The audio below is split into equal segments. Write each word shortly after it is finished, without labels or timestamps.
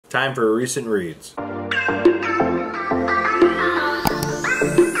Time for recent reads. Alright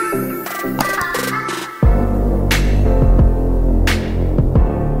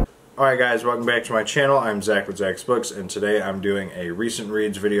guys, welcome back to my channel. I'm Zach with Zacks Books, and today I'm doing a recent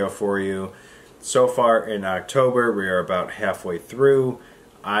reads video for you. So far in October, we are about halfway through.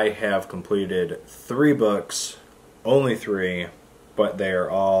 I have completed 3 books, only 3, but they are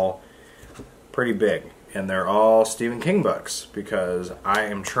all pretty big. And they're all Stephen King books, because I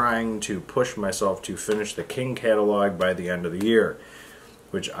am trying to push myself to finish the King catalog by the end of the year,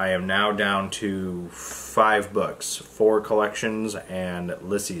 which I am now down to 5 books, 4 collections, and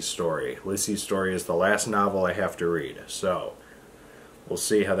Lissy's Story. Lissy's Story is the last novel I have to read, so we'll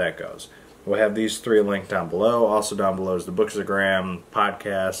see how that goes. We'll have these 3 linked down below. Also down below is the Bookstagram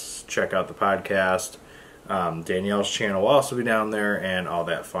podcasts. Check out the podcast. Danielle's channel will also be down there, and all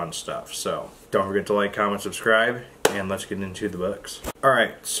that fun stuff. So don't forget to like, comment, subscribe, and let's get into the books.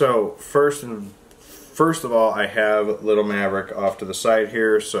 Alright, so first of all, I have Little Maverick off to the side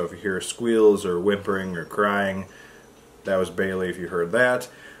here, so if you hear squeals or whimpering or crying, that was Bailey if you heard that.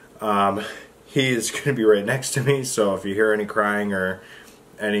 He is going to be right next to me, so if you hear any crying or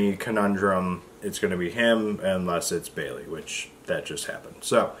any conundrum, it's going to be him, unless it's Bailey, which that just happened.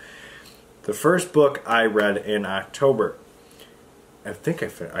 So, the first book I read in October, I think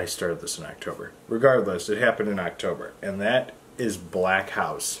I started this in October. Regardless, it happened in October, and that is Black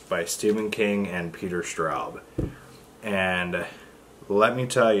House by Stephen King and Peter Straub. And let me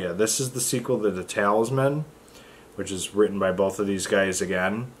tell you, this is the sequel to The Talisman, which is written by both of these guys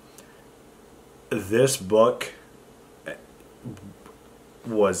again. This book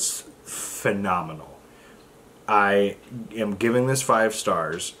was phenomenal. I am giving this 5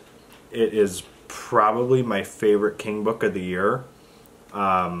 stars. It is probably my favorite King book of the year.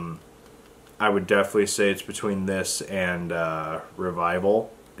 I would definitely say it's between this and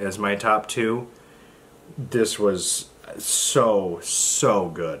Revival as my top 2. This was so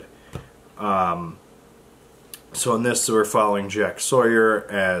good. So in this, we're following Jack Sawyer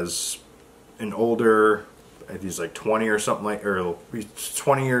as an older, he's like 20 or something, like, or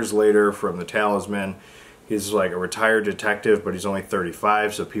 20 years later from The Talisman. He's like a retired detective, but he's only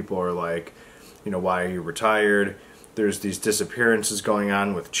 35, so people are like, you know, why are you retired? There's these disappearances going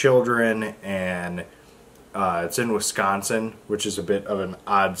on with children, and it's in Wisconsin, which is a bit of an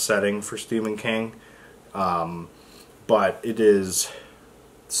odd setting for Stephen King. But it is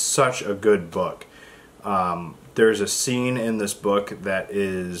such a good book. There's a scene in this book that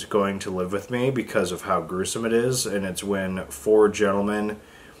is going to live with me because of how gruesome it is, and it's when 4 gentlemen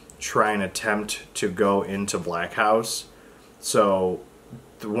try and attempt to go into Black House. So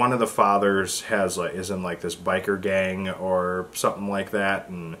one of the fathers is in like this biker gang or something like that,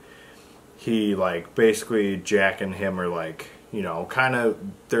 and he, like, basically Jack and him are like, you know, kind of,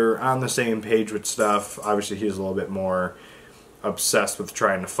 they're on the same page with stuff. Obviously he's a little bit more obsessed with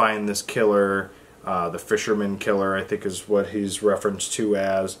trying to find this killer. The fisherman killer, I think, is what he's referenced to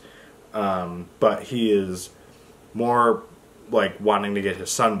as. But he is more like wanting to get his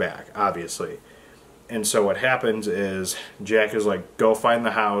son back, obviously. And so what happens is Jack is like, go find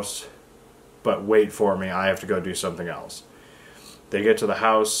the house, but wait for me, I have to go do something else. They get to the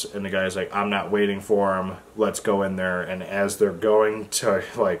house, and the guy's like, I'm not waiting for him, let's go in there. And as they're going to,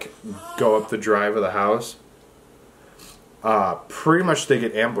 like, go up the drive of the house, pretty much they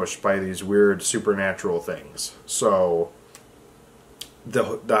get ambushed by these weird supernatural things. So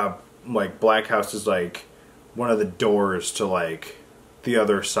the like Black House is like one of the doors to like the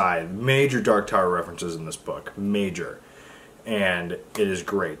other side. Major Dark Tower references in this book, major, and it is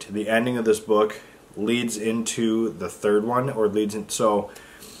great. The ending of this book leads into the 3rd one, or leads in, so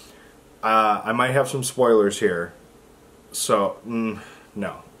I might have some spoilers here, so no,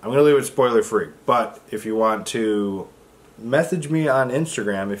 I'm gonna leave it spoiler free. But if you want to message me on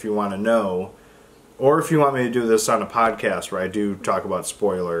Instagram if you want to know, or if you want me to do this on a podcast where I do talk about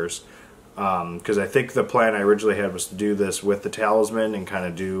spoilers, because I think the plan I originally had was to do this with The Talisman and kind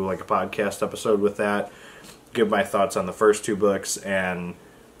of do like a podcast episode with that, give my thoughts on the first 2 books and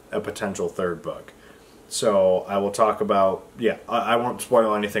a potential 3rd book. So I will talk about, yeah, I won't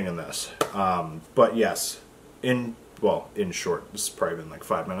spoil anything in this, but yes, in short, this has probably been like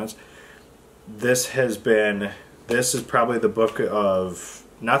 5 minutes. This is probably the book of,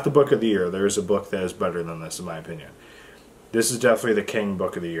 not the book of the year. There is a book that is better than this in my opinion. This is definitely the King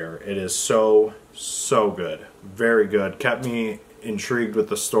book of the year. It is so good. Very good. Kept me intrigued with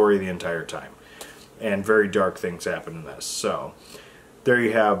the story the entire time. And very dark things happen in this. So, there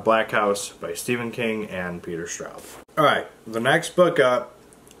you have Black House by Stephen King and Peter Straub. Alright, the next book up,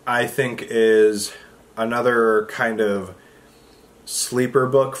 I think, is another kind of sleeper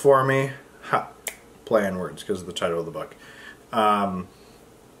book for me. Ha, play on words because of the title of the book.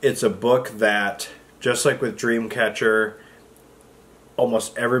 It's a book that, just like with Dreamcatcher,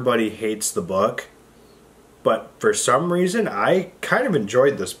 almost everybody hates the book, but for some reason I kind of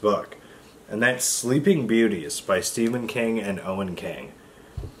enjoyed this book, and that's Sleeping Beauties by Stephen King and Owen King.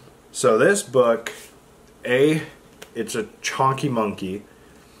 So this book, it's a chonky monkey.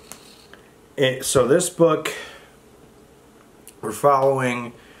 So this book, we're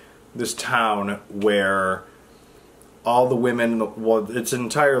following this town where all the women, well, it's an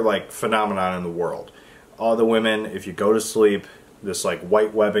entire like phenomenon in the world. All the women, if you go to sleep, this like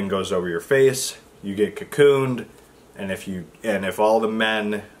white webbing goes over your face, you get cocooned, and if all the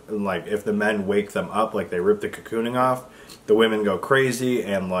men, like if the men wake them up, like they rip the cocooning off, the women go crazy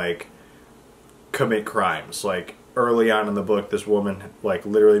and like commit crimes. Like early on in the book, this woman like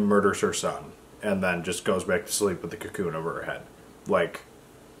literally murders her son and then just goes back to sleep with the cocoon over her head. Like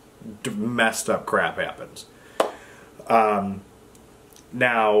messed up crap happens.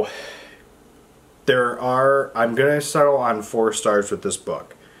 Now I'm gonna settle on 4 stars with this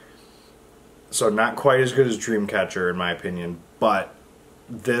book. So not quite as good as Dreamcatcher in my opinion, but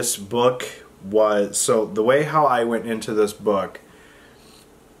this book was, so the way how I went into this book,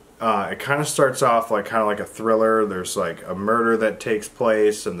 it kind of starts off like kind of like a thriller. There's like a murder that takes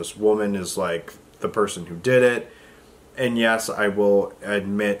place and this woman is like the person who did it. And yes, I will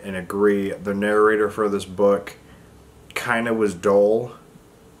admit and agree, the narrator for this book kind of was dull,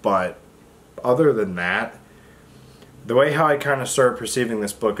 but other than that, the way how I kind of started perceiving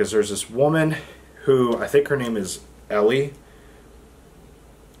this book is there's this woman who, I think her name is Ellie.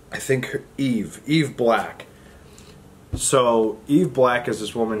 I think Eve Black. So Eve Black is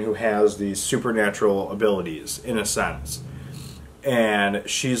this woman who has these supernatural abilities, in a sense. And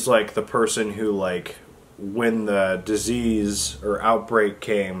she's like the person who, like, when the disease or outbreak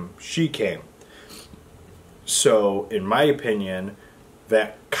came, she came. So, in my opinion,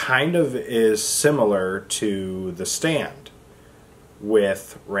 that kind of is similar to The Stand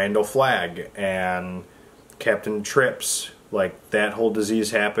with Randall Flagg and Captain Trips. Like, that whole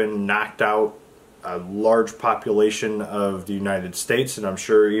disease happened, knocked out a large population of the United States, and I'm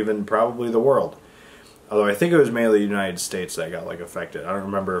sure even probably the world. Although I think it was mainly the United States that got, like, affected. I don't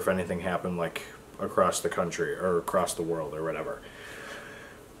remember if anything happened, like, across the country or across the world or whatever.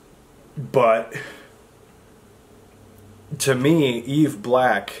 But to me, Eve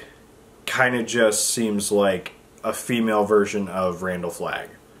Black kind of just seems like a female version of Randall Flagg.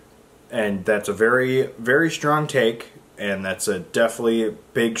 And that's a very, very strong take, and that's a definitely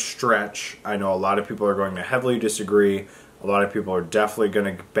big stretch. I know a lot of people are going to heavily disagree. A lot of people are definitely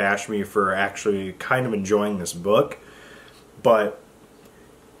going to bash me for actually kind of enjoying this book. But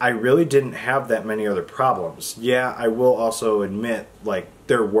I really didn't have that many other problems. Yeah, I will also admit, like,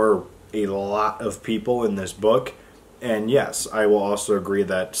 there were a lot of people in this book. And yes, I will also agree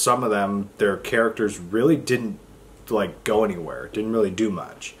that some of them, their characters really didn't, like, go anywhere. Didn't really do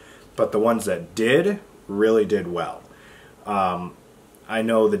much. But the ones that did, really did well. I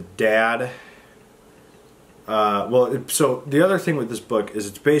know the dad... so the other thing with this book is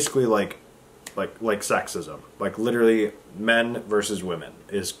it's basically like sexism. Like, literally, men versus women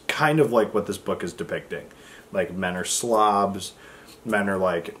is kind of like what this book is depicting. Like, men are slobs, men are,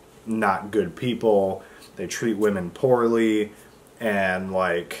 like, not good people, they treat women poorly, and,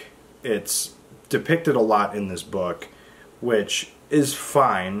 like, it's depicted a lot in this book, which is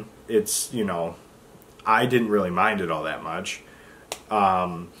fine. It's, you know, I didn't really mind it all that much.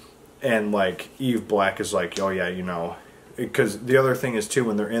 And, like, Eve Black is like, oh yeah, you know, because the other thing is, too,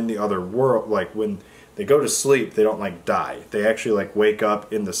 when they're in the other world, like, when they go to sleep, they don't, like, die. They actually, like, wake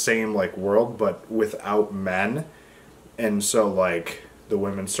up in the same, like, world, but without men. And so, like, the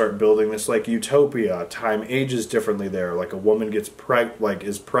women start building this, like, utopia. Time ages differently there. Like, a woman gets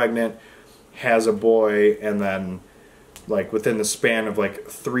is pregnant, has a boy, and then, like, within the span of, like,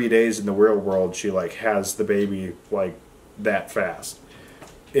 3 days in the real world, she, like, has the baby, like, that fast.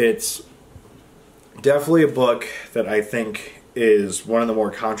 It's definitely a book that I think is one of the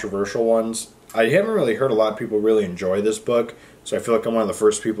more controversial ones. I haven't really heard a lot of people really enjoy this book, so I feel like I'm one of the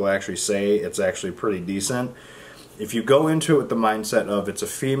first people to actually say it's actually pretty decent. If you go into it with the mindset of it's a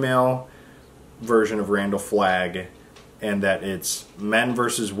female version of Randall Flagg, and that it's men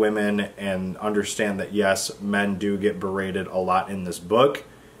versus women, and understand that yes, men do get berated a lot in this book,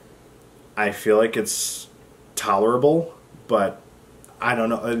 I feel like it's tolerable, but I don't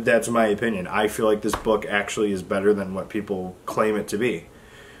know, that's my opinion. I feel like this book actually is better than what people claim it to be.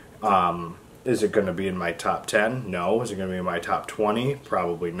 Is it going to be in my top 10? No. Is it going to be in my top 20?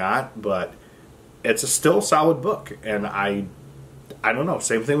 Probably not, but it's a still solid book, and I I don't know,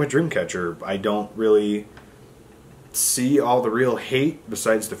 same thing with Dreamcatcher. I don't really see all the real hate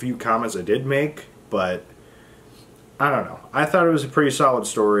besides the few comments I did make, but I don't know. I thought it was a pretty solid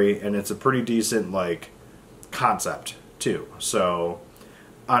story, and it's a pretty decent, like, concept, too. So,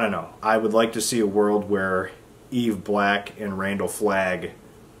 I don't know. I would like to see a world where Eve Black and Randall Flagg,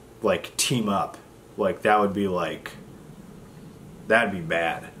 like, team up. Like, that would be, like, that'd be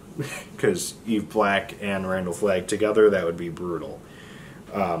bad. Because Eve Black and Randall Flagg together, that would be brutal.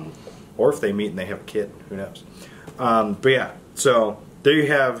 Or if they meet and they have a kid, who knows. But yeah, so there you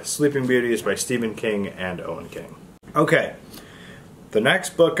have Sleeping Beauties by Stephen King and Owen King. Okay, the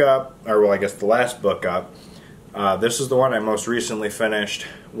next book up, or well, I guess the last book up, this is the one I most recently finished.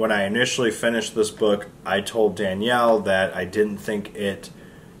 When I initially finished this book, I told Danielle that I didn't think it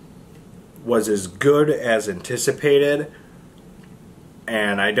was as good as anticipated,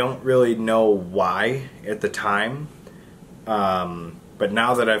 and I don't really know why at the time. But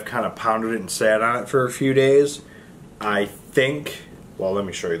now that I've kind of pounded it and sat on it for a few days, I think, well, let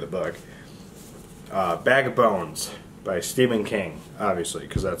me show you the book. Bag of Bones by Stephen King, obviously,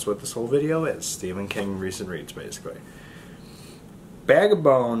 because that's what this whole video is. Stephen King recent reads, basically. Bag of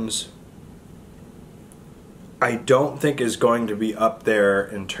Bones, I don't think is going to be up there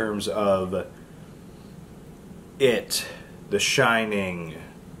in terms of It, The Shining,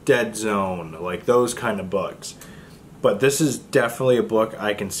 Dead Zone, like those kind of books. But this is definitely a book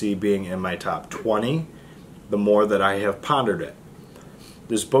I can see being in my top 20 the more that I have pondered it.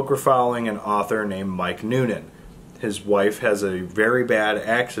 This book we're following an author named Mike Noonan. His wife has a very bad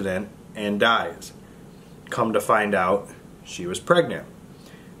accident and dies. Come to find out, she was pregnant.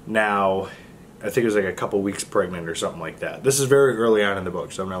 Now, I think it was like a couple weeks pregnant or something like that. This is very early on in the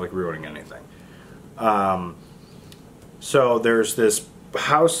book, so I'm not like ruining anything. So there's this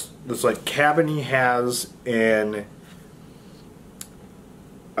house, this like cabin he has in,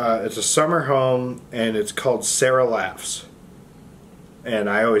 it's a summer home, and it's called Sarah Laughs. And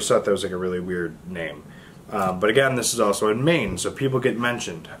I always thought that was like a really weird name. But again, this is also in Maine, so people get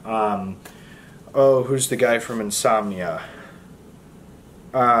mentioned. Oh, who's the guy from Insomnia?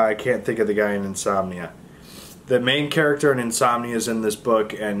 I can't think of the guy in Insomnia. The main character in Insomnia is in this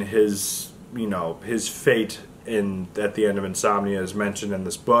book, and his, you know, his fate at the end of Insomnia is mentioned in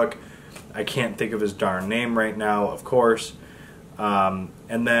this book. I can't think of his darn name right now, of course.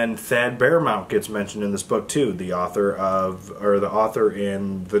 And then Thad Bearmount gets mentioned in this book too, the author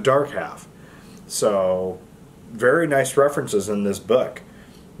in The Dark Half. So, very nice references in this book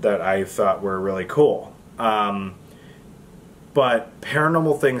that I thought were really cool. But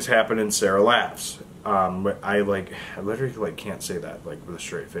paranormal things happen in Sarah Laughs. I literally can't say that like with a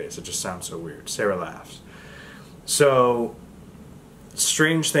straight face. It just sounds so weird. Sarah Laughs. So,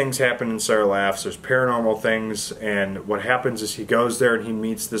 strange things happen in Sarah Laughs. There's paranormal things, and what happens is he goes there and he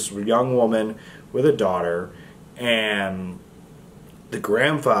meets this young woman with a daughter, and the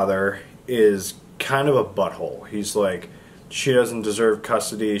grandfather is kind of a butthole. He's like, she doesn't deserve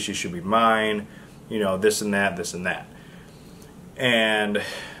custody, she should be mine, you know, this and that, this and that. And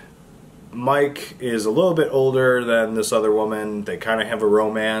Mike is a little bit older than this other woman. They kind of have a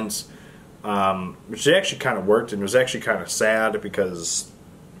romance. Which actually kind of worked, and was actually kind of sad because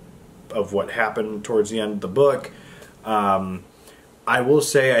of what happened towards the end of the book. I will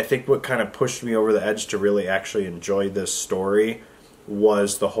say, I think what kind of pushed me over the edge to really actually enjoy this story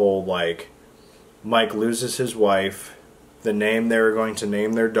was the whole, like, Mike loses his wife, the name they were going to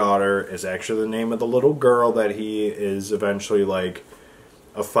name their daughter is actually the name of the little girl that he is eventually, like,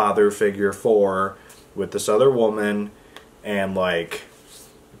 a father figure for with this other woman, and, like,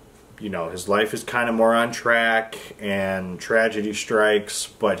 you know, his life is kind of more on track, and tragedy strikes,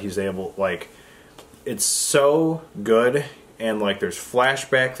 but he's able, like, it's so good, and, like, there's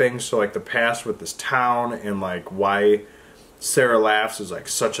flashback things to, like, the past with this town, and, like, why Sarah Laughs is, like,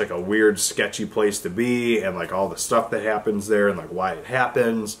 such, like, a weird, sketchy place to be, and, like, all the stuff that happens there, and, like, why it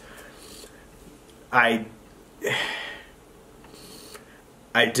happens. I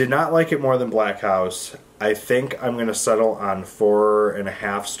did not like it more than Black House. I think I'm going to settle on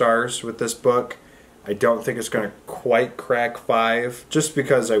 4.5 stars with this book. I don't think it's going to quite crack 5, just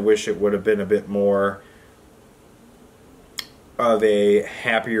because I wish it would have been a bit more of a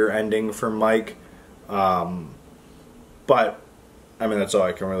happier ending for Mike. But, I mean, that's all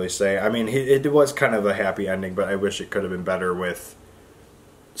I can really say. I mean, it was kind of a happy ending, but I wish it could have been better with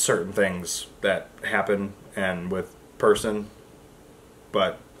certain things that happen and with person.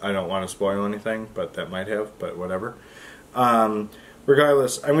 But I don't want to spoil anything, but that might have, but whatever.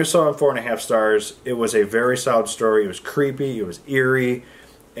 Regardless, I'm going to sell it 4.5 stars. It was a very solid story. It was creepy, it was eerie,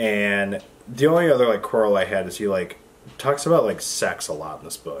 and the only other, like, quarrel I had is he, like, talks about like sex a lot in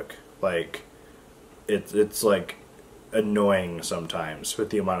this book. Like it's like annoying sometimes with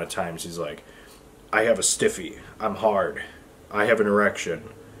the amount of times he's like, I have a stiffy, I'm hard, I have an erection.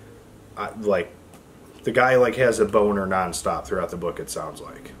 Like the guy like has a boner nonstop throughout the book, it sounds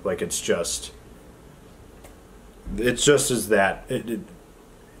like it's just as that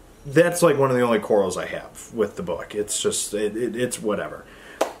that's like one of the only quarrels I have with the book. It's just it's whatever.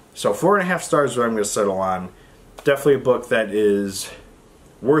 So 4.5 stars is what I'm going to settle on. Definitely a book that is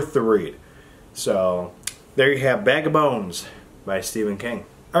worth the read. So there you have Bag of Bones by Stephen King.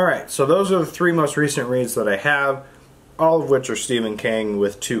 Alright, so those are the 3 most recent reads that I have, all of which are Stephen King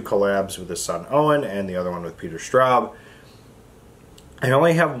with 2 collabs with his son Owen and the other one with Peter Straub. I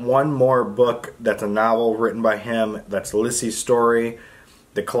only have one more book that's a novel written by him. That's Lissy's Story.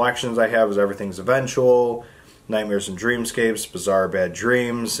 The collections I have is Everything's Eventual, Nightmares and Dreamscapes, Bizarre Bad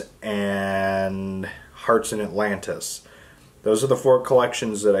Dreams, and Hearts in Atlantis. Those are the 4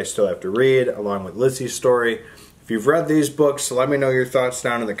 collections that I still have to read, along with Lissy's Story. If you've read these books, let me know your thoughts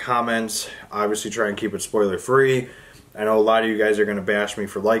down in the comments. Obviously try and keep it spoiler free. I know a lot of you guys are going to bash me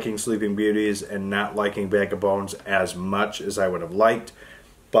for liking Sleeping Beauties and not liking Bag of Bones as much as I would have liked.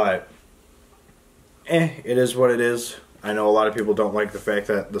 But, it is what it is. I know a lot of people don't like the fact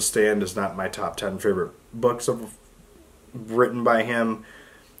that The Stand is not my top 10 favorite books written by him.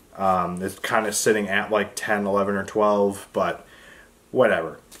 It's kind of sitting at like 10, 11, or 12, but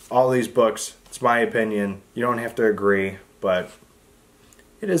whatever. All these books, it's my opinion. You don't have to agree, but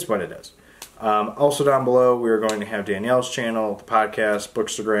it is what it is. Also down below, we are going to have Danielle's channel, the podcast,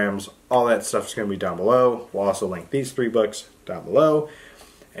 bookstagrams, all that stuff is going to be down below. We'll also link these 3 books down below.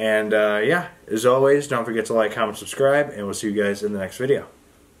 And yeah, as always, don't forget to like, comment, subscribe, and we'll see you guys in the next video.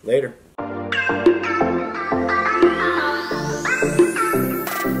 Later.